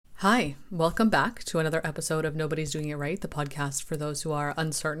Hi, welcome back to another episode of Nobody's Doing It Right, the podcast for those who are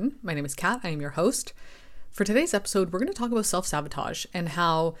uncertain. My name is Kat. I am your host. For today's episode, we're going to talk about self-sabotage and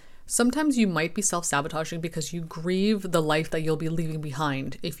how sometimes you might be self-sabotaging because you grieve the life that you'll be leaving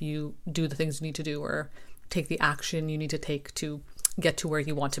behind if you do the things you need to do or take the action you need to take to get to where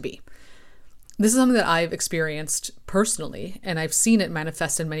you want to be. This is something that I've experienced personally, and I've seen it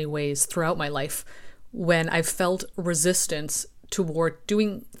manifest in many ways throughout my life when I've felt resistance toward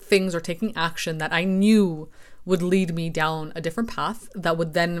doing things or taking action that I knew would lead me down a different path that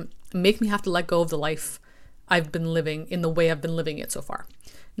would then make me have to let go of the life I've been living in the way I've been living it so far.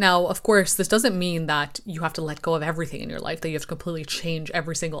 Now, of course, this doesn't mean that you have to let go of everything in your life, that you have to completely change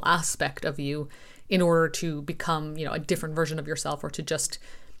every single aspect of you in order to become, a different version of yourself or to just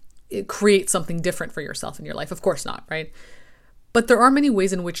create something different for yourself in your life. Of course not, right? But there are many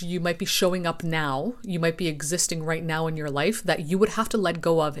ways in which you might be showing up now, you might be existing right now in your life that you would have to let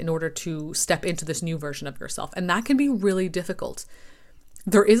go of in order to step into this new version of yourself. And that can be really difficult.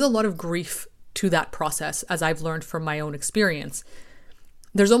 There is a lot of grief to that process, as I've learned from my own experience.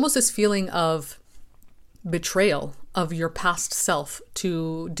 There's almost this feeling of betrayal of your past self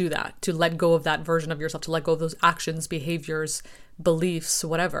to do that, to let go of that version of yourself, to let go of those actions, behaviors, beliefs,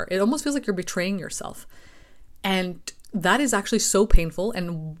 whatever. It almost feels like you're betraying yourself. And that is actually so painful,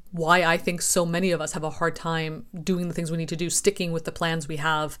 and why I think so many of us have a hard time doing the things we need to do, sticking with the plans we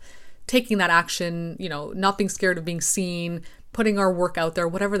have, taking that action, not being scared of being seen, putting our work out there,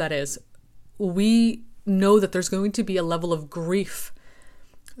 whatever that is. We know that there's going to be a level of grief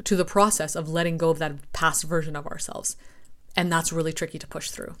to the process of letting go of that past version of ourselves. And that's really tricky to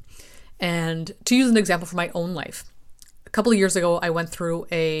push through. And to use an example from my own life, a couple of years ago, I went through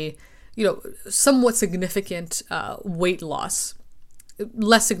a somewhat significant weight loss.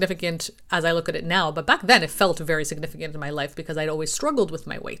 Less significant as I look at it now, but back then it felt very significant in my life because I'd always struggled with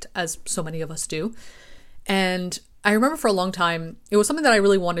my weight, as so many of us do. And I remember for a long time, it was something that I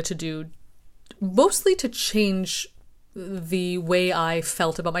really wanted to do, mostly to change the way I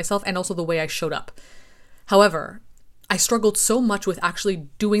felt about myself and also the way I showed up. However, I struggled so much with actually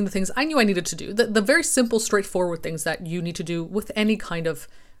doing the things I knew I needed to do, the very simple, straightforward things that you need to do with any kind of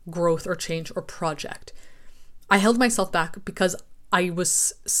growth or change or project. I held myself back because I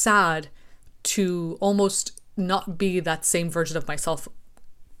was sad to almost not be that same version of myself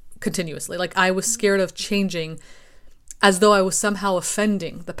continuously. Like I was scared of changing as though I was somehow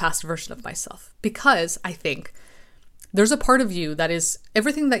offending the past version of myself, because I think there's a part of you that is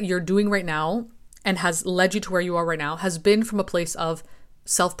everything that you're doing right now and has led you to where you are right now has been from a place of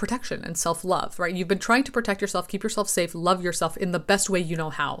self-protection and self-love, right? You've been trying to protect yourself, keep yourself safe, love yourself in the best way you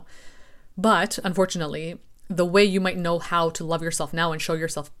know how. But unfortunately, the way you might know how to love yourself now and show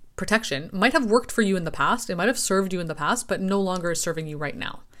yourself protection might have worked for you in the past. It might have served you in the past, but no longer is serving you right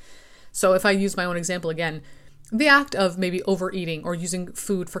now. So if I use my own example again, the act of maybe overeating or using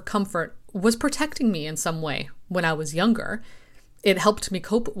food for comfort was protecting me in some way when I was younger. It helped me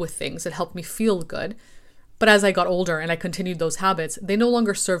cope with things. It helped me feel good. But as I got older and I continued those habits, they no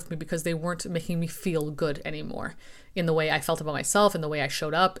longer served me because they weren't making me feel good anymore in the way I felt about myself, in the way I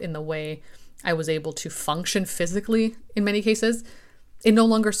showed up, in the way I was able to function physically in many cases. It no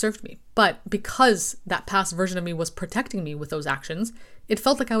longer served me. But because that past version of me was protecting me with those actions, it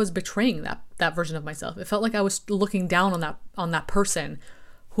felt like I was betraying that version of myself. It felt like I was looking down on that person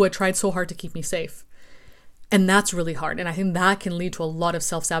who had tried so hard to keep me safe. And that's really hard. And I think that can lead to a lot of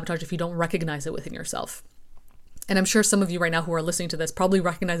self-sabotage if you don't recognize it within yourself. And I'm sure some of you right now who are listening to this probably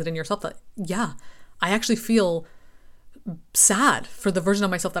recognize it in yourself that, yeah, I actually feel sad for the version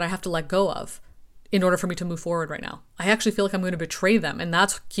of myself that I have to let go of in order for me to move forward right now. I actually feel like I'm going to betray them. And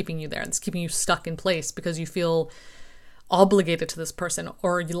that's keeping you there. It's keeping you stuck in place because you feel obligated to this person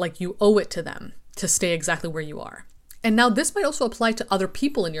or you owe it to them to stay exactly where you are. And now this might also apply to other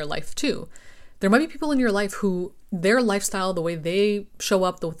people in your life too. There might be people in your life who their lifestyle, the way they show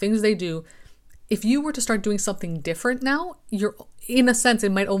up, the things they do, if you were to start doing something different now, you're, in a sense,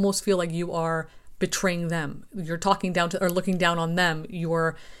 it might almost feel like you are betraying them. You're talking down to or looking down on them.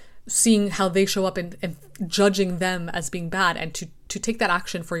 You're seeing how they show up and judging them as being bad. And to take that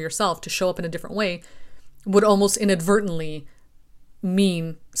action for yourself, to show up in a different way, would almost inadvertently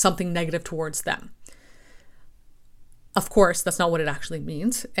mean something negative towards them. Of course, that's not what it actually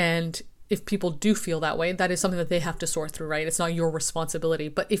means. And if people do feel that way, that is something that they have to sort through, right? It's not your responsibility.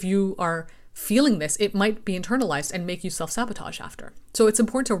 But if you are feeling this, it might be internalized and make you self-sabotage after. So it's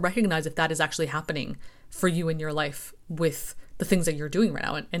important to recognize if that is actually happening for you in your life with the things that you're doing right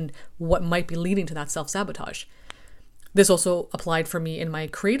now and what might be leading to that self-sabotage. This also applied for me in my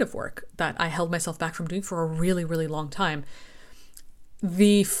creative work that I held myself back from doing for a really, really long time.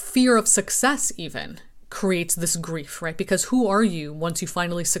 The fear of success even creates this grief, right? Because who are you once you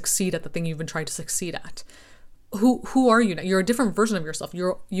finally succeed at the thing you've been trying to succeed at? Who are you now? You're a different version of yourself.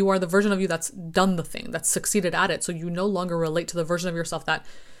 You are the version of you that's done the thing, that's succeeded at it. So you no longer relate to the version of yourself that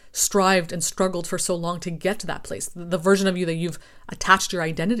strived and struggled for so long to get to that place. The version of you that you've attached your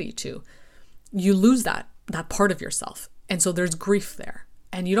identity to. You lose that part of yourself. And so there's grief there.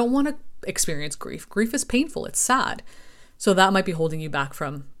 And you don't want to experience grief. Grief is painful. It's sad. So that might be holding you back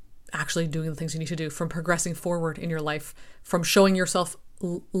from actually doing the things you need to do, from progressing forward in your life, from showing yourself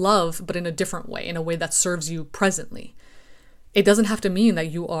love, but in a different way, in a way that serves you presently. It doesn't have to mean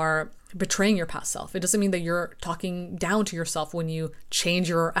that you are betraying your past self. It doesn't mean that you're talking down to yourself when you change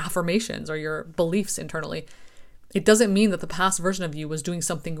your affirmations or your beliefs internally. It doesn't mean that the past version of you was doing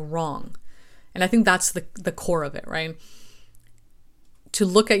something wrong. And I think that's the core of it, right? To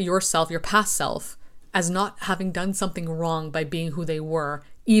look at yourself, your past self, as not having done something wrong by being who they were,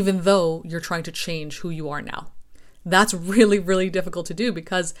 even though you're trying to change who you are now. That's really, really difficult to do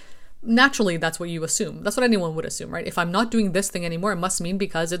because naturally that's what you assume. That's what anyone would assume, right? If I'm not doing this thing anymore, it must mean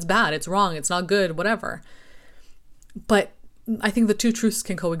because it's bad, it's wrong, it's not good, whatever. But I think the two truths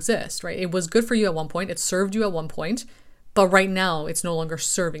can coexist, right? It was good for you at one point, it served you at one point, but right now it's no longer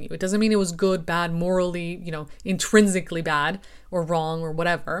serving you. It doesn't mean it was good, bad, morally, intrinsically bad or wrong or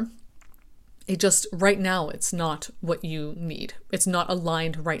whatever. It just, right now, it's not what you need. It's not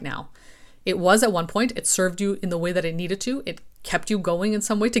aligned right now. It was at one point, it served you in the way that it needed to. It kept you going in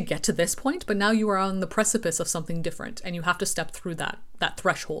some way to get to this point, but now you are on the precipice of something different and you have to step through that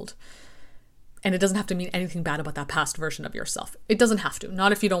threshold. And it doesn't have to mean anything bad about that past version of yourself. It doesn't have to,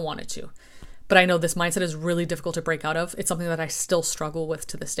 not if you don't want it to. But I know this mindset is really difficult to break out of. It's something that I still struggle with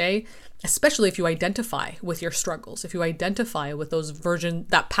to this day, especially if you identify with your struggles, if you identify with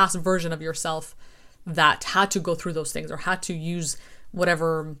that past version of yourself that had to go through those things or had to use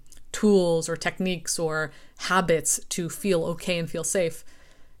whatever tools or techniques or habits to feel okay and feel safe.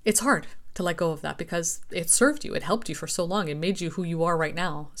 It's hard to let go of that because it served you. It helped you for so long. It made you who you are right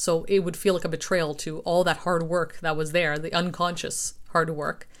now. So it would feel like a betrayal to all that hard work that was there, the unconscious hard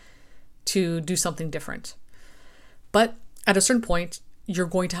work, to do something different. But at a certain point, you're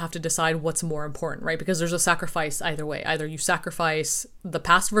going to have to decide what's more important, right? Because there's a sacrifice either way. Either you sacrifice the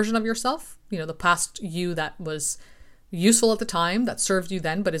past version of yourself, the past you that was useful at the time, that served you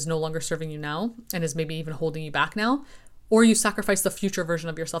then, but is no longer serving you now, and is maybe even holding you back now, or you sacrifice the future version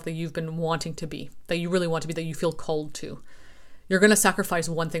of yourself that you've been wanting to be, that you really want to be, that you feel called to. You're going to sacrifice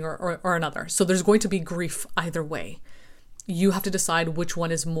one thing or another. So there's going to be grief either way. You have to decide which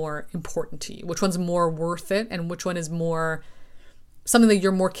one is more important to you, which one's more worth it, and which one is more something that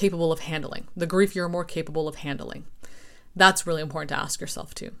you're more capable of handling, the grief you're more capable of handling. That's really important to ask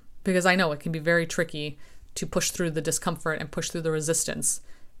yourself too, because I know it can be very tricky to push through the discomfort and push through the resistance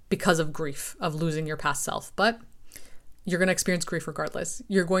because of grief, of losing your past self. But you're going to experience grief regardless.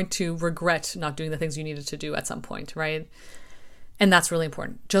 You're going to regret not doing the things you needed to do at some point, right? And that's really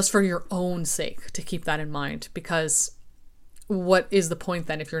important, just for your own sake, to keep that in mind, because what is the point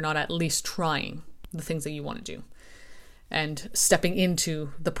then if you're not at least trying the things that you want to do and stepping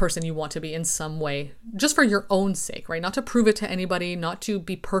into the person you want to be in some way, just for your own sake, right? Not to prove it to anybody, not to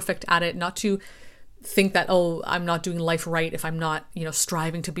be perfect at it, not to think that, oh, I'm not doing life right if I'm not,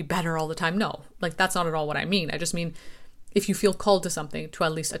 striving to be better all the time. No, that's not at all what I mean. I just mean if you feel called to something, to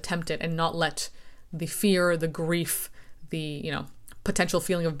at least attempt it and not let the fear, the grief, the, potential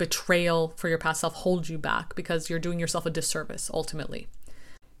feeling of betrayal for your past self hold you back, because you're doing yourself a disservice ultimately.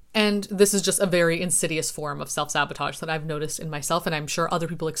 And this is just a very insidious form of self-sabotage that I've noticed in myself, and I'm sure other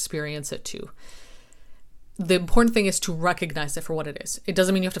people experience it too. The important thing is to recognize it for what it is. It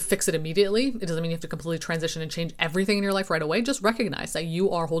doesn't mean you have to fix it immediately. It doesn't mean you have to completely transition and change everything in your life right away. Just recognize that you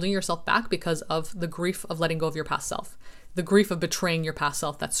are holding yourself back because of the grief of letting go of your past self, the grief of betraying your past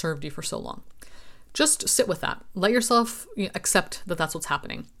self that served you for so long. Just sit with that. Let yourself accept that that's what's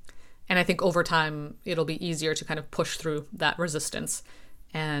happening. And I think over time, it'll be easier to kind of push through that resistance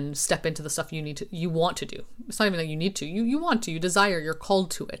and step into the stuff you want to do. It's not even that you need to. You want to. You desire. You're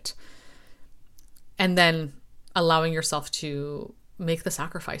called to it. And then allowing yourself to make the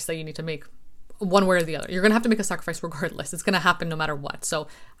sacrifice that you need to make one way or the other. You're going to have to make a sacrifice regardless. It's going to happen no matter what. So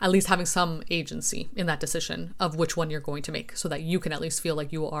at least having some agency in that decision of which one you're going to make, so that you can at least feel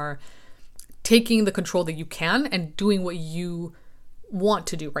like you are taking the control that you can and doing what you want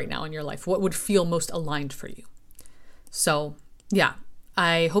to do right now in your life, what would feel most aligned for you. So yeah,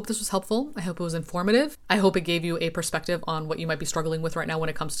 I hope this was helpful. I hope it was informative. I hope it gave you a perspective on what you might be struggling with right now when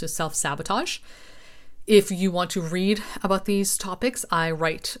it comes to self-sabotage. If you want to read about these topics, I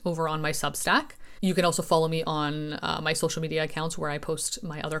write over on my Substack. You can also follow me on my social media accounts where I post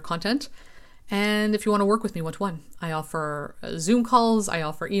my other content. And if you want to work with me one-to-one, I offer Zoom calls, I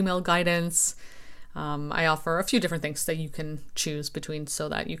offer email guidance, I offer a few different things that you can choose between so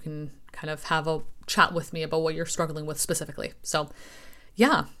that you can kind of have a chat with me about what you're struggling with specifically. So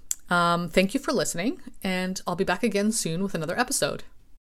yeah, thank you for listening, and I'll be back again soon with another episode.